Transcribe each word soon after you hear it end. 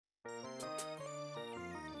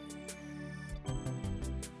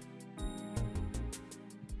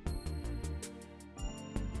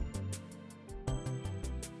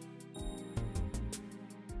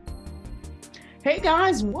Hey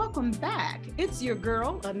guys, welcome back. It's your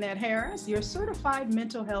girl, Annette Harris, your certified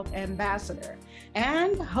mental health ambassador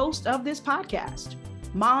and host of this podcast,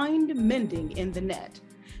 Mind Mending in the Net,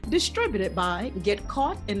 distributed by Get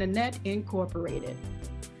Caught in the Net Incorporated.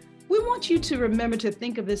 We want you to remember to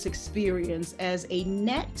think of this experience as a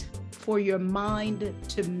net for your mind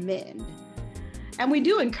to mend. And we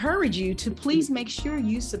do encourage you to please make sure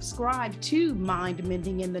you subscribe to Mind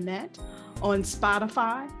Mending in the Net on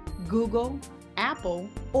Spotify, Google, Apple,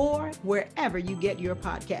 or wherever you get your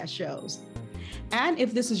podcast shows. And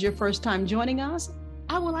if this is your first time joining us,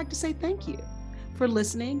 I would like to say thank you for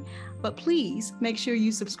listening, but please make sure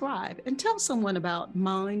you subscribe and tell someone about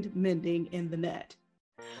Mind Mending in the Net.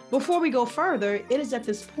 Before we go further, it is at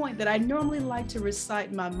this point that I normally like to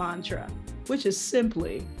recite my mantra, which is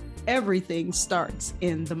simply, everything starts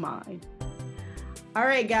in the mind. All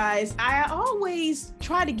right, guys, I always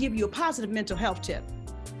try to give you a positive mental health tip.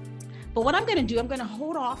 But what I'm going to do, I'm going to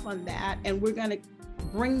hold off on that, and we're going to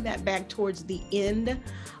bring that back towards the end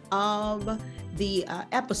of the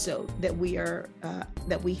episode that we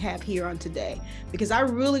have here on today, because I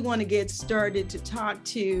really want to get started to talk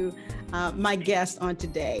to my guest on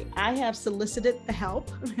today. I have solicited the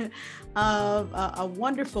help of a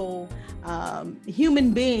wonderful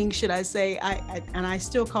human being, should I say, and I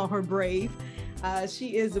still call her Brave.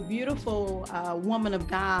 She is a beautiful woman of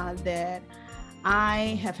God that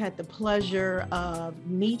I have had the pleasure of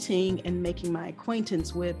meeting and making my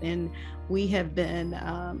acquaintance with, and we have been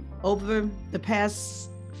over the past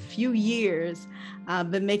few years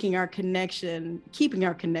been making our connection, keeping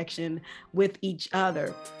our connection with each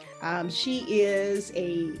other. She is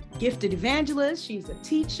a gifted evangelist. She's a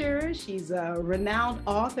teacher. She's a renowned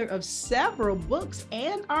author of several books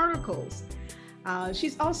and articles.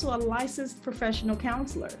 She's also a licensed professional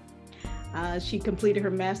counselor. She completed her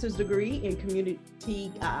master's degree in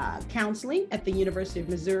community counseling at the University of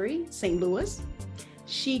Missouri, St. Louis.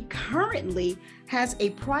 She currently has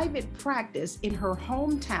a private practice in her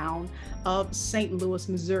hometown of St. Louis,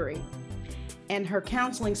 Missouri. And her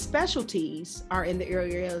counseling specialties are in the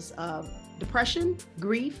areas of depression,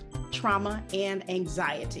 grief, trauma, and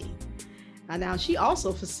anxiety. Now, she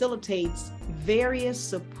also facilitates various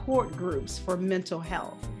support groups for mental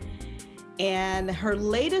health. And her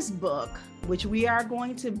latest book, which we are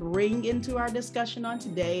going to bring into our discussion on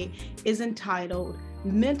today, is entitled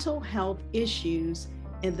Mental Health Issues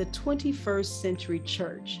in the 21st Century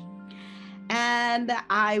Church. And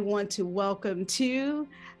I want to welcome to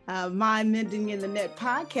Mind Mending in the Net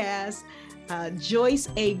podcast, Joyce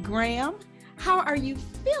A. Graham. How are you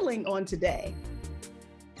feeling on today?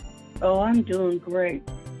 Oh, I'm doing great.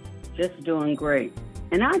 Just doing great.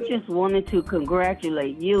 And I just wanted to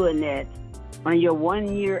congratulate you, Annette, on your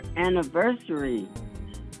 1-year anniversary.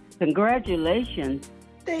 Congratulations.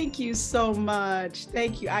 Thank you so much.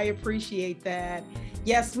 Thank you. I appreciate that.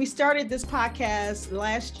 Yes, we started this podcast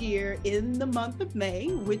last year in the month of May,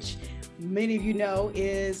 which many of you know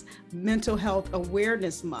is Mental Health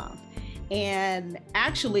Awareness Month. And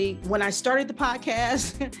actually, when I started the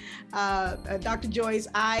podcast, Dr. Joyce,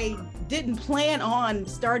 I didn't plan on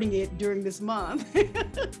starting it during this month.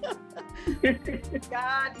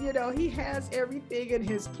 God, he has everything in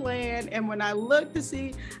his plan. And when I looked to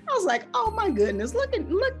see, I was like, oh my goodness, look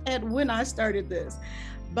at when I started this.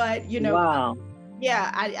 But, wow.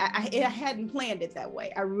 Yeah, I hadn't planned it that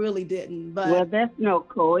way. I really didn't. But well, that's no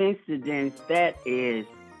coincidence. That is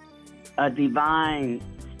a divine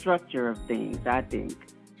structure of things, I think.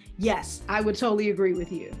 Yes, I would totally agree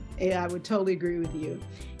with you. I would totally agree with you.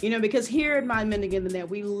 Because here at Mind Mending in the Net,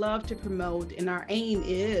 we love to promote, and our aim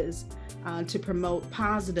is to promote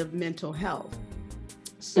positive mental health.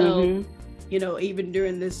 So, even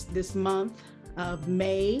during this month of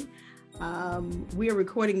May, we are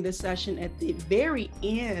recording this session at the very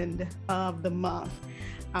end of the month.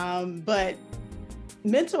 But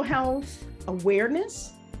mental health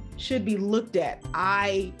awareness should be looked at,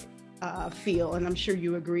 I feel, and I'm sure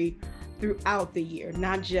you agree, throughout the year,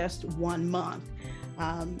 not just 1 month.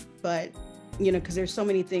 But, because there's so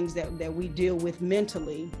many things that we deal with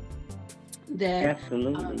mentally that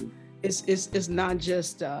absolutely it's not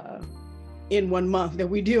just in 1 month that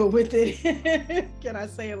we deal with it. Can I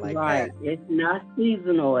say it like right. that? It's not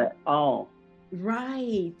seasonal at all.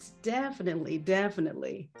 Right.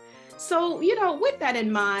 Definitely. So, with that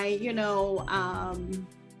in mind,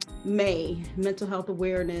 May, mental health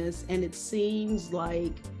awareness, and it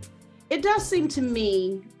does seem to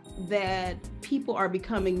me that people are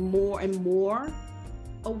becoming more and more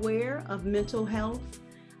aware of mental health,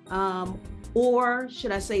 or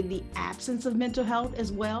should I say the absence of mental health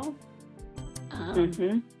as well.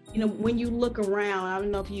 when you look around, I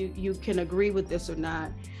don't know if you can agree with this or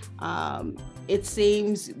not. It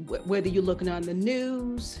seems whether you're looking on the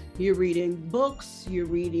news, you're reading books, you're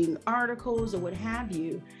reading articles or what have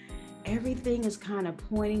you, everything is kind of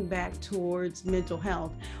pointing back towards mental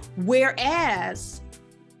health. Whereas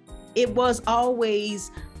it was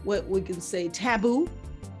always what we can say taboo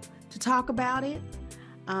to talk about it.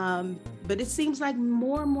 But it seems like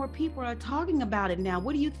more and more people are talking about it now.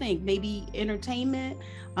 What do you think? Maybe entertainment,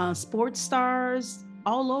 sports stars,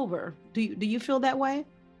 all over. Do you feel that way?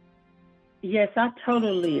 Yes, I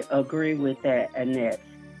totally agree with that, Annette.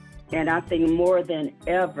 And I think more than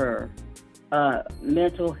ever,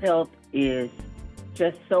 mental health is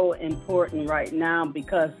just so important right now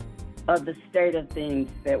because of the state of things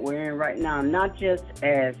that we're in right now, not just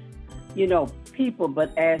as, people,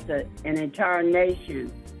 but as an entire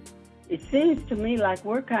nation. It seems to me like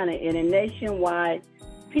we're kind of in a nationwide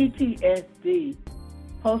PTSD,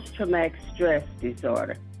 post-traumatic stress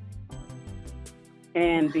disorder.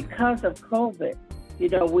 And because of COVID,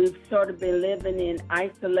 we've sort of been living in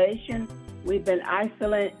isolation. We've been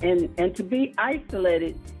isolated, and to be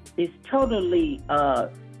isolated is totally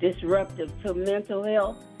disruptive to mental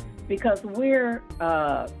health because we're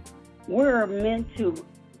meant to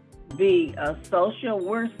be social.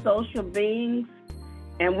 We're social beings,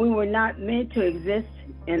 and we were not meant to exist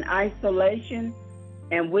in isolation.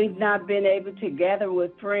 And we've not been able to gather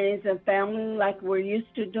with friends and family like we're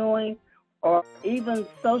used to doing, or even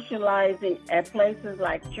socializing at places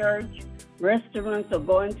like church, restaurants, or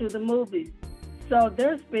going to the movies. So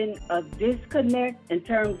there's been a disconnect in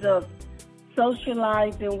terms of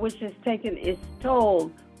socializing, which has taken its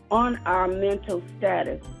toll on our mental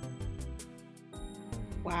status.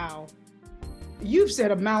 Wow. You've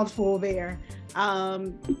said a mouthful there.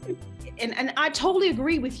 And I totally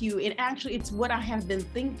agree with you. And actually, it's what I have been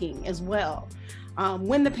thinking as well.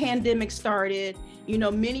 When the pandemic started,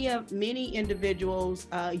 many individuals,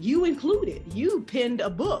 you included, you penned a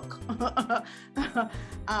book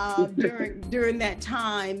during that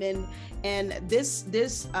time, and this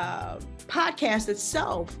podcast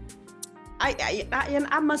itself.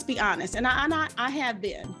 I must be honest, and I have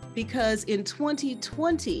been, because in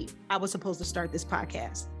 2020 I was supposed to start this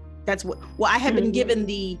podcast. That's I have been given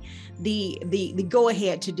the go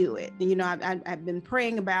ahead to do it. I've been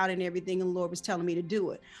praying about it and everything, and the Lord was telling me to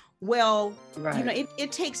do it. Well, right.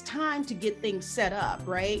 It takes time to get things set up,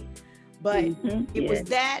 right? But it was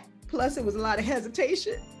that, plus it was a lot of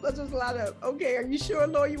hesitation, plus it was a lot of, okay, are you sure,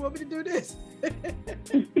 Lord, you want me to do this?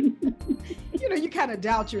 You kind of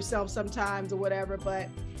doubt yourself sometimes or whatever, but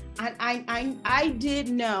I did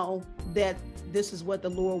know that this is what the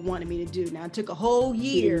Lord wanted me to do. Now, it took a whole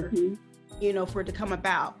year, for it to come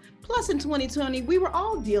about. Plus, in 2020, we were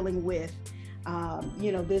all dealing with,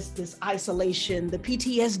 this isolation, the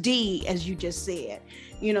PTSD, as you just said.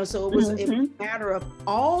 So it was a matter of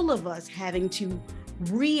all of us having to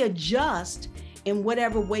readjust in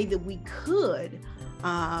whatever way that we could.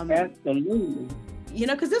 Absolutely.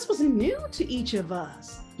 Because this was new to each of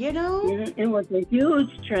us. It was a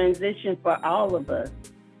huge transition for all of us.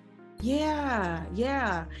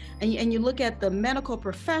 Yeah. And you look at the medical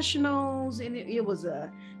professionals, and it was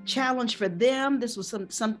a challenge for them. This was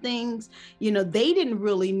some things, they didn't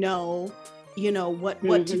really know, what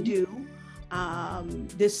to do.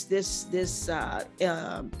 This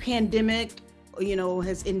pandemic,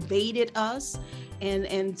 has invaded us.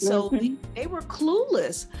 And so they were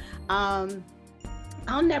clueless.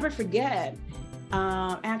 I'll never forget,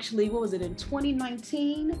 actually, what was it, in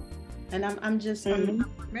 2019? And I'm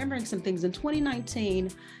remembering some things. In 2019,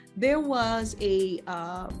 there was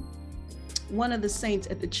one of the saints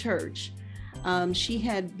at the church. She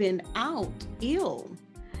had been out ill,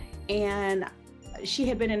 and she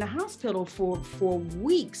had been in the hospital for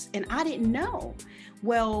weeks, and I didn't know.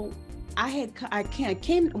 Well, I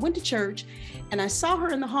went to church, and I saw her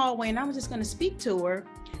in the hallway, and I was just going to speak to her,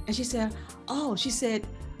 and she said,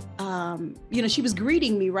 she was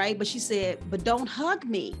greeting me, right? But she said, "But don't hug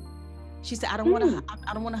me." She said, I don't want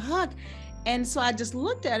to hug. And so I just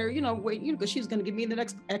looked at her, because she was going to give me the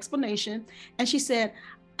next explanation. And she said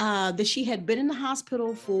that she had been in the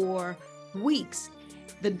hospital for weeks.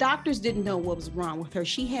 The doctors didn't know what was wrong with her.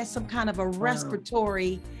 She had some kind of a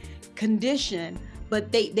respiratory condition,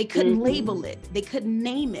 but they couldn't label it. They couldn't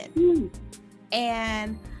name it.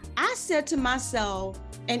 And I said to myself,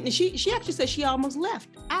 and she actually said she almost left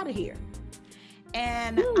out of here.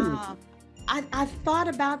 And I thought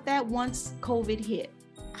about that once COVID hit.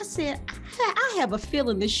 I said, I have a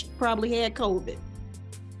feeling that she probably had COVID.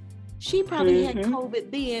 She probably had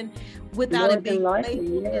COVID then without it being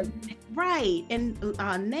labeled, right, and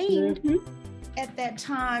named. at that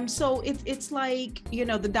time. So it's like,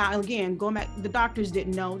 again, going back, the doctors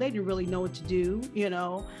didn't know. They didn't really know what to do,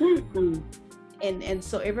 Mm-mm. and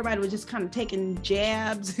so everybody was just kind of taking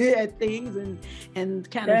jabs at things and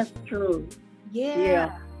kind That's of. true. Yeah.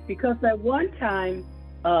 Yeah, because at one time,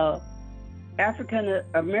 African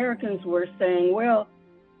Americans were saying, well,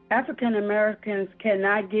 African Americans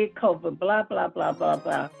cannot get COVID, blah, blah, blah, blah,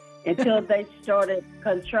 blah, until they started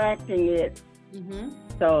contracting it. Mm-hmm.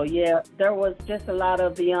 So, yeah, there was just a lot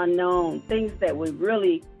of the unknown, things that we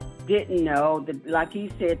really didn't know. Like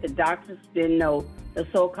you said, the doctors didn't know, the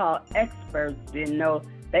so-called experts didn't know.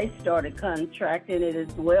 They started contracting it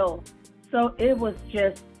as well. So it was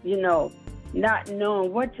just, not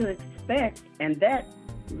knowing what to expect, and that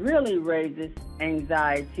really raises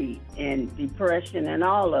anxiety and depression and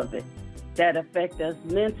all of it that affect us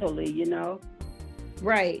mentally.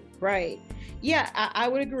 Right. Yeah, I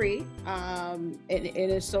would agree. And it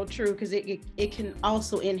is so true, because it can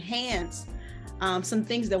also enhance some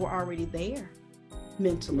things that were already there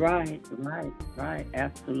mentally. Right,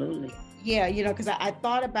 absolutely. Yeah, because I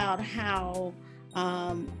thought about how,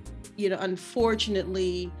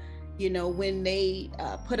 unfortunately, when they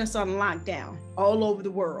put us on lockdown all over the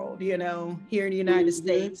world, here in the United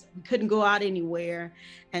States, we couldn't go out anywhere.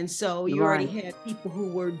 And so you already had people who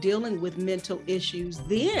were dealing with mental issues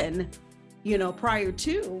then, prior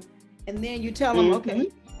to, and then you tell them, okay,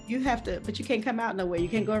 you have to, but you can't come out nowhere. You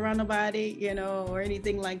can't go around nobody, or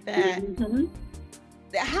anything like that.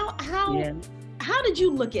 How did you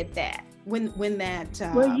look at that when that?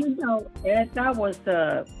 Well, as I was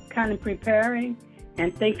kind of preparing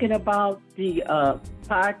and thinking about the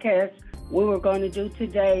podcast we were going to do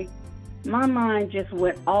today, my mind just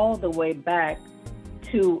went all the way back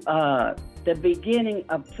to the beginning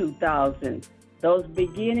of 2000. Those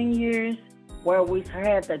beginning years where we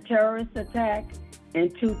had the terrorist attack in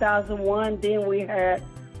 2001. Then we had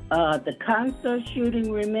the concert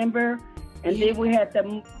shooting, remember? And then we had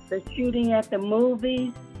the shooting at the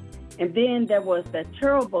movies. And then there was the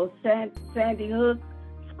terrible Sandy Hook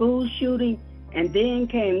school shooting. And then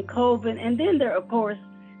came COVID, and then there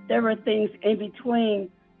were things in between,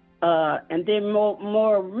 and then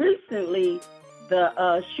more recently,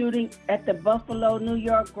 the shooting at the Buffalo, New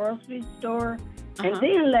York grocery store, and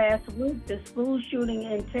then last week the school shooting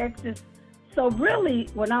in Texas. So really,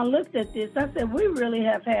 when I looked at this, I said, we really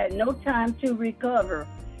have had no time to recover.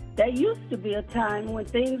 There used to be a time when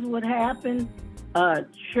things would happen,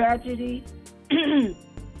 tragedy,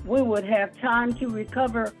 we would have time to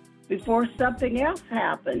recover before something else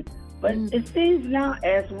happened. But it seems now,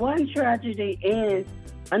 as one tragedy ends,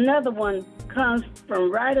 another one comes from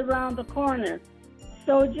right around the corner.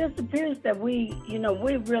 So it just appears that we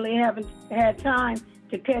really haven't had time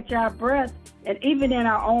to catch our breath. And even in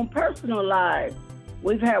our own personal lives,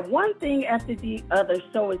 we've had one thing after the other,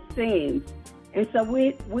 so it seems. And so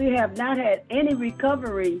we have not had any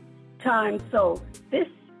recovery time. So this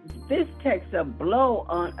takes a blow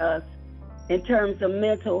on us in terms of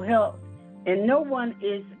mental health, and no one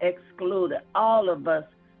is excluded. All of us.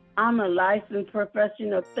 I'm a licensed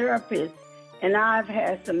professional therapist, and I've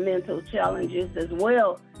had some mental challenges as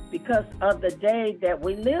well because of the day that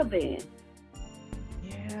we live in.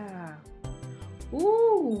 Yeah.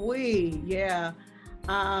 Ooh, yeah.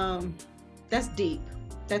 That's deep.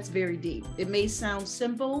 That's very deep. It may sound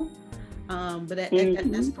simple, but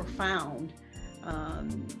that's profound.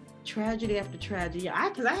 Tragedy after tragedy.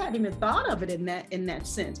 Because I hadn't even thought of it in that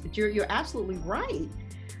sense. But you're absolutely right.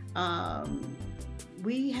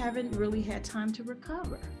 We haven't really had time to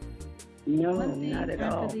recover. No, not at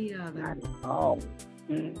all. Not at all.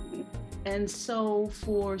 Mm-hmm. And so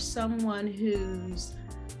for someone who's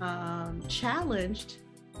challenged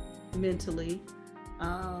mentally,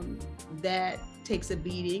 that takes a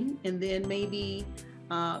beating, and then maybe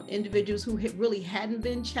individuals who really hadn't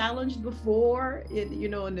been challenged before, in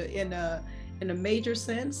a major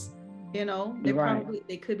sense,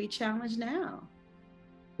 they could be challenged now.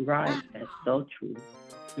 Right, wow. That's so true.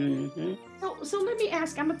 Mm-hmm. So let me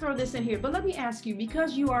ask. I'm gonna throw this in here, but let me ask you,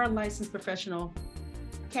 because you are a licensed professional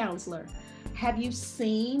counselor, have you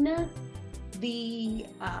seen the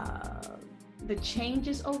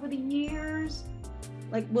changes over the years?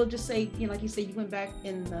 Like, we'll just say, like you said, you went back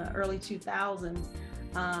in the early 2000s.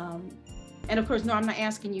 And of course, no, I'm not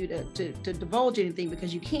asking you to divulge anything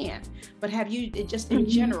because you can't, but have you, just in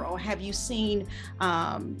general, have you seen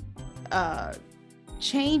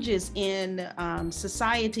changes in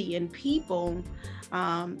society and people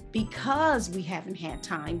because we haven't had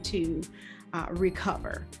time to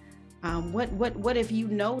recover? What have you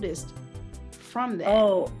noticed from that?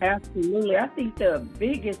 Oh, absolutely. I think the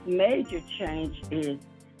biggest major change is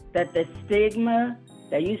that the stigma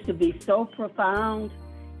that used to be so profound,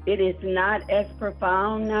 it is not as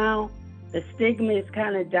profound now. The stigma is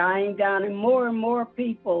kind of dying down, and more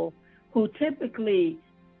people who typically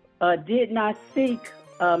did not seek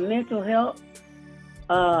mental health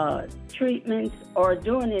treatments are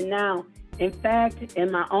doing it now. In fact,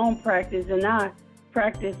 in my own practice, and I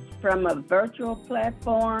practice from a virtual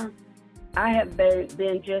platform, I have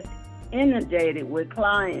been just inundated with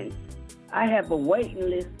clients. I have a waiting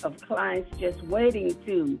list of clients just waiting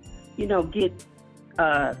to, get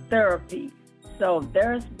therapy. So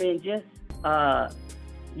there's been just,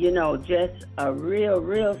 just a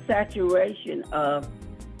real saturation of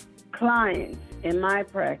clients in my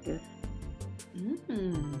practice.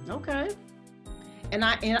 Okay. And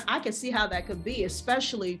I can see how that could be,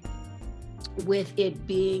 especially with it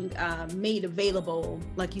being made available,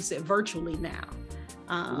 like you said, virtually now.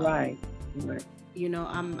 Right.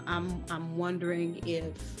 I'm wondering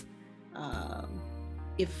if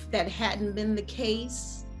that hadn't been the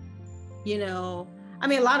case, a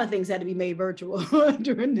lot of things had to be made virtual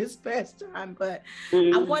during this past time, but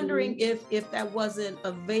I'm wondering if that wasn't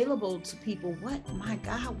available to people, my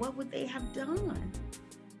God, what would they have done?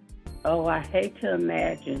 Oh, I hate to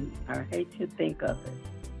imagine. I hate to think of it.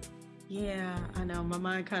 Yeah, I know. My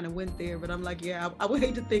mind kind of went there, but I'm like, yeah, I would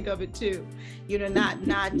hate to think of it too. Not,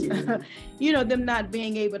 them not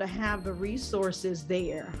being able to have the resources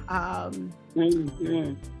there. I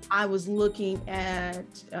was looking at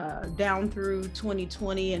down through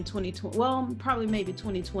 2020 and 2020, well, probably maybe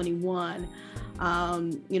 2021.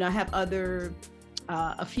 I have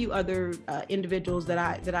a few other individuals that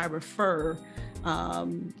I refer,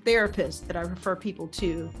 therapists that I refer people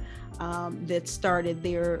to, that started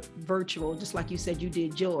their virtual, just like you said, you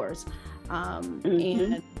did yours.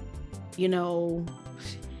 And,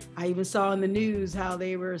 I even saw in the news how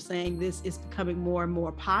they were saying this is becoming more and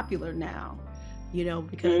more popular now,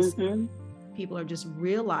 because people are just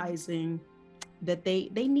realizing that they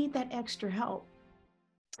need that extra help.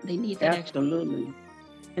 They need that Absolutely.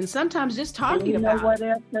 And sometimes just talking and about what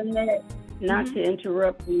else, Annette? Not to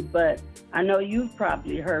interrupt you, but I know you've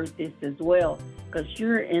probably heard this as well, because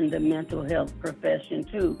you're in the mental health profession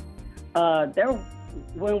too.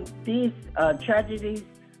 When these tragedies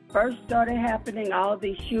first started happening, all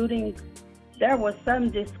these shootings, there was some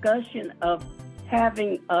discussion of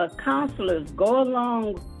having counselors go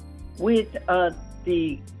along with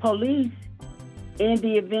the police in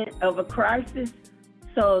the event of a crisis,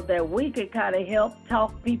 so that we could kind of help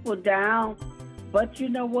talk people down. But you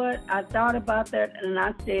know what? I thought about that and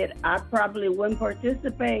I said I probably wouldn't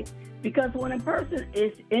participate, because when a person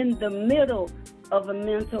is in the middle of a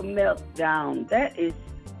mental meltdown, that is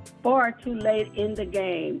far too late in the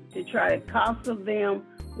game to try to counsel them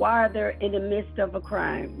while they're in the midst of a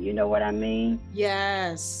crime. You know what I mean?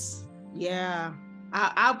 Yes. Yeah.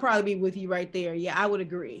 I'll probably be with you right there. Yeah, I would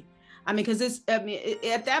agree. Because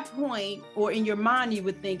at that point, or in your mind, you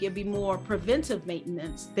would think it'd be more preventive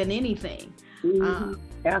maintenance than anything.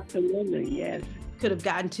 Absolutely, yes. Could have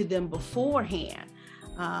gotten to them beforehand.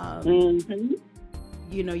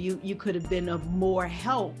 You could have been of more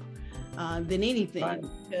help than anything. Right.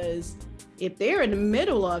 Because if they're in the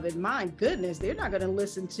middle of it, my goodness, they're not going to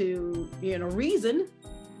listen to reason.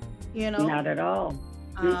 Not at all.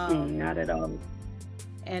 Not at all.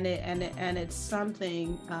 And it's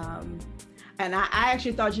something, and I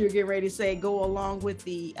actually thought you were getting ready to say go along with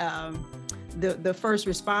the first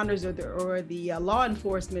responders or the law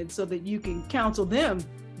enforcement, so that you can counsel them,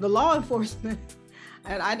 the law enforcement.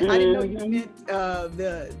 And I didn't know you meant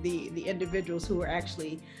the individuals who are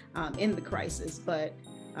actually in the crisis, but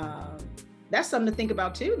that's something to think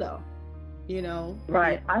about too, though.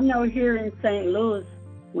 Right. I know here in St. Louis,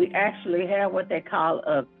 we actually have what they call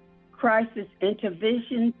a Crisis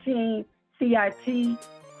Intervention Team, CIT,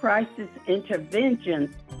 Crisis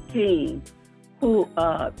Intervention Team, who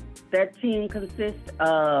that team consists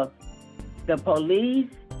of the police,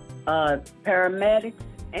 paramedics,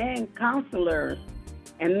 and counselors,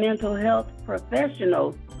 and mental health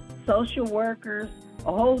professionals, social workers,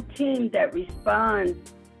 a whole team that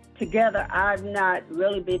responds together. I've not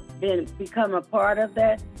really become a part of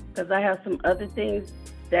that, because I have some other things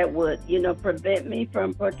that would, prevent me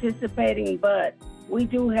from participating, but we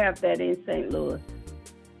do have that in St. Louis.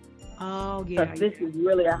 Oh, yeah. Because this is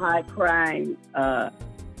really a high crime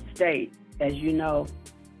state, as you know.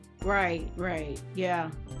 Right, yeah.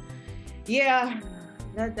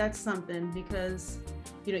 That's something, because,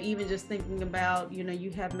 even just thinking about,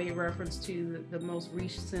 you have made reference to the most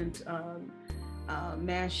recent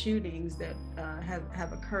mass shootings that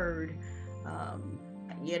have occurred.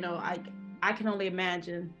 I can only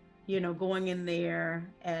imagine going in there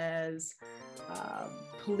as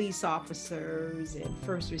police officers and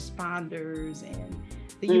first responders and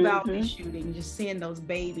the Uvalde shooting, just seeing those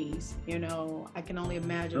babies, I can only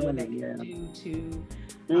imagine what that can do to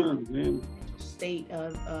the state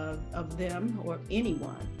of them or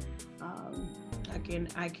anyone.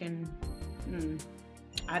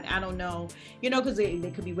 I don't know, because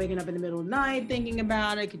they could be waking up in the middle of the night thinking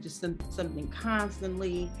about it. Could just something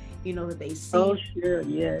constantly, that they see. Oh, sure,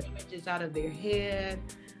 yes. Images out of their head.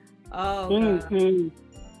 Oh, God.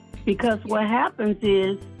 Because what happens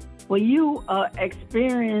is when you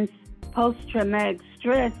experience post-traumatic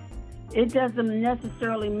stress, it doesn't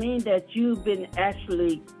necessarily mean that you've been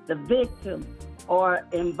actually the victim or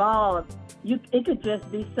involved. It could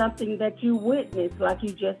just be something that you witnessed, like you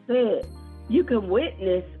just said. You could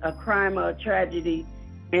witness a crime or a tragedy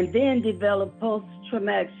and then develop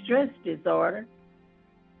post-traumatic stress disorder.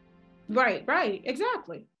 Right,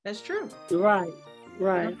 exactly. That's true. Right. You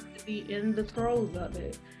don't have to be in the throes of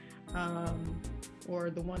it, or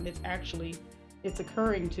the one that's actually it's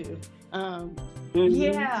occurring to.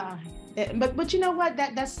 Yeah, but you know what?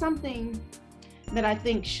 That's something that I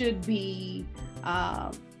think should be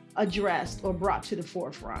addressed or brought to the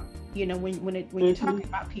forefront. When you're talking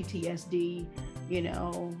about PTSD,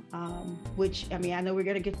 which I know we're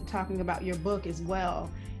going to get to talking about your book as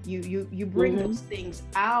well. You bring those things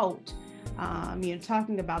out.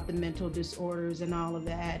 Talking about the mental disorders and all of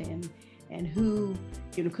that, and who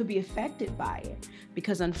could be affected by it.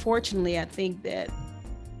 Because unfortunately, I think that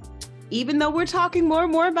even though we're talking more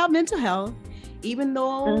and more about mental health, even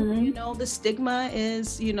though the stigma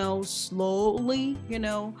is slowly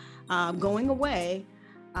going away,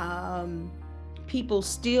 people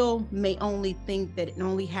still may only think that it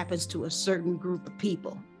only happens to a certain group of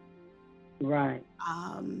people. Right.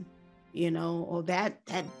 Or that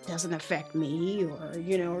doesn't affect me,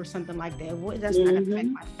 or something like that. Well, it does not affect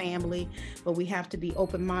my family, but we have to be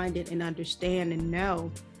open-minded and understand and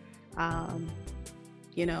know,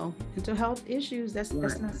 mental health issues, that's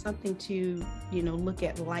not something to, look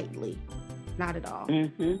at lightly, not at all.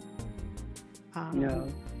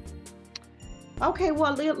 No. Okay,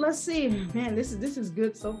 well, let's see. Man, this is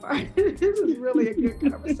good so far. This is really a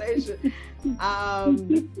good conversation.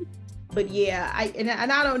 But yeah,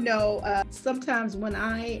 I don't know. Sometimes when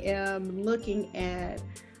I am looking at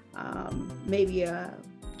maybe a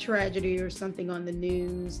tragedy or something on the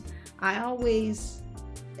news, I always,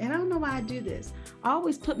 and I don't know why I do this, I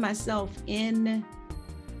always put myself in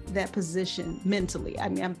that position mentally.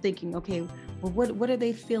 I'm thinking, okay, well, what are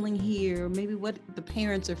they feeling here? Maybe what the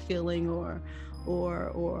parents are feeling, or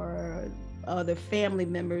other family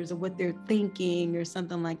members, or what they're thinking, or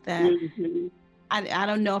something like that. I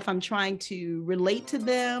don't know if I'm trying to relate to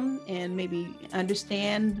them and maybe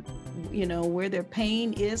understand, where their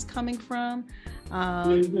pain is coming from,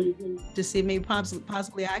 to see maybe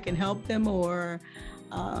possibly I can help them, or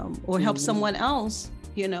help someone else,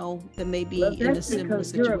 that may be in a similar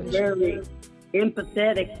situation. You're a very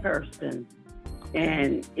empathetic person,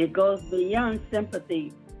 and it goes beyond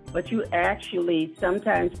sympathy, but you actually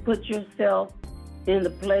sometimes put yourself in the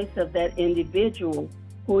place of that individual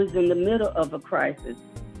who is in the middle of a crisis.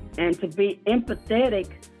 And to be empathetic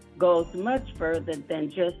goes much further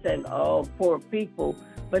than just saying, oh, poor people.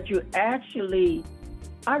 But you actually,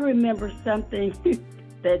 I remember something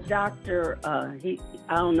that Dr., I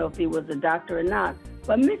don't know if he was a doctor or not,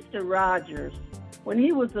 but Mr. Rogers, when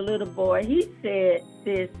he was a little boy, he said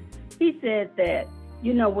this. He said that,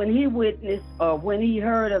 when he witnessed or when he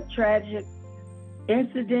heard of tragic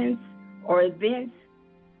incidents or events,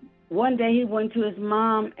 one day he went to his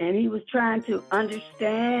mom and he was trying to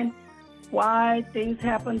understand why things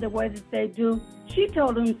happen the way that they do. She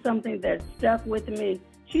told him something that stuck with me.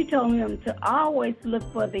 She told him to always look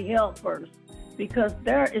for the helpers, because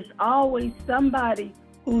there is always somebody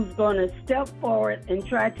who's going to step forward and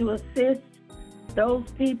try to assist those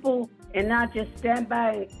people, and not just stand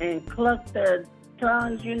by and cluck their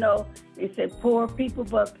tongues, and say poor people,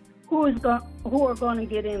 but who are going to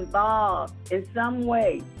get involved in some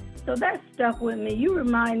way. So that stuck with me. You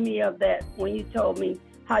remind me of that when you told me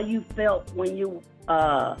how you felt when you,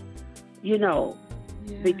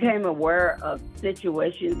 became aware of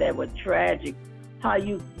situations that were tragic. How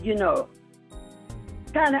you,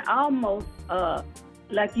 kind of almost,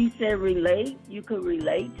 like you said, relate. You could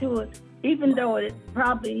relate to it, even though it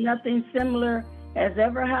probably nothing similar has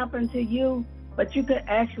ever happened to you, but you could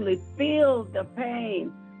actually feel the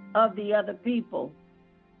pain of the other people.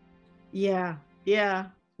 Yeah.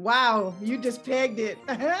 Wow, you just pegged it.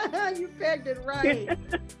 You pegged it right.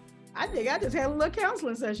 I think I just had a little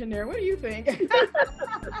counseling session there. What do you think?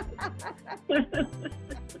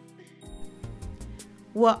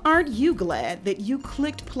 Well, aren't you glad that you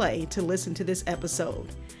clicked play to listen to this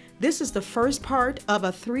episode? This is the first part of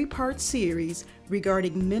a 3-part series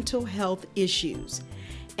regarding mental health issues.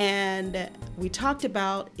 And we talked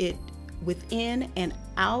about it within and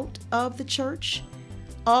out of the church,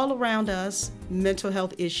 all around us, mental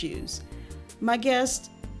health issues. My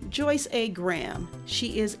guest, Joyce A. Graham,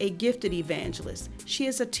 she is a gifted evangelist. She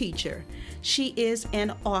is a teacher. She is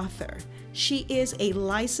an author. She is a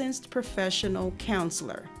licensed professional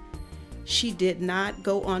counselor. She did not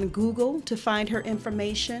go on Google to find her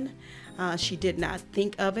information. She did not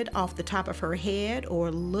think of it off the top of her head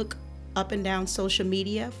or look up and down social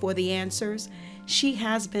media for the answers. She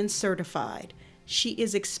has been certified. She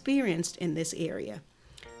is experienced in this area.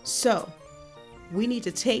 So we need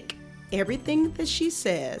to take everything that she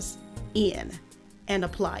says in and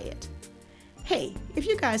apply it. Hey, if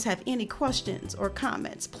you guys have any questions or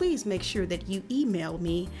comments, please make sure that you email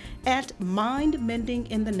me at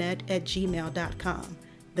mindmendinginthenet@gmail.com.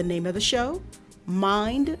 The name of the show,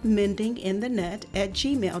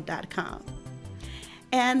 mindmendinginthenet@gmail.com.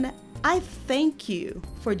 And I thank you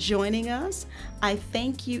for joining us. I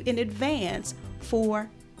thank you in advance for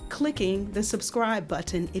clicking the subscribe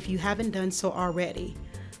button if you haven't done so already.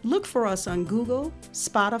 Look for us on Google,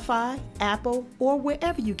 Spotify, Apple, or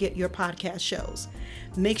wherever you get your podcast shows.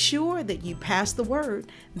 Make sure that you pass the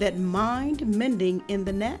word that Mind Mending in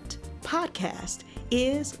the Net podcast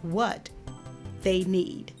is what they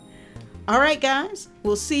need. All right, guys,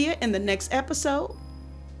 we'll see you in the next episode.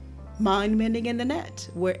 Mind Mending in the Net,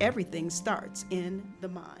 where everything starts in the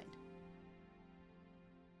mind.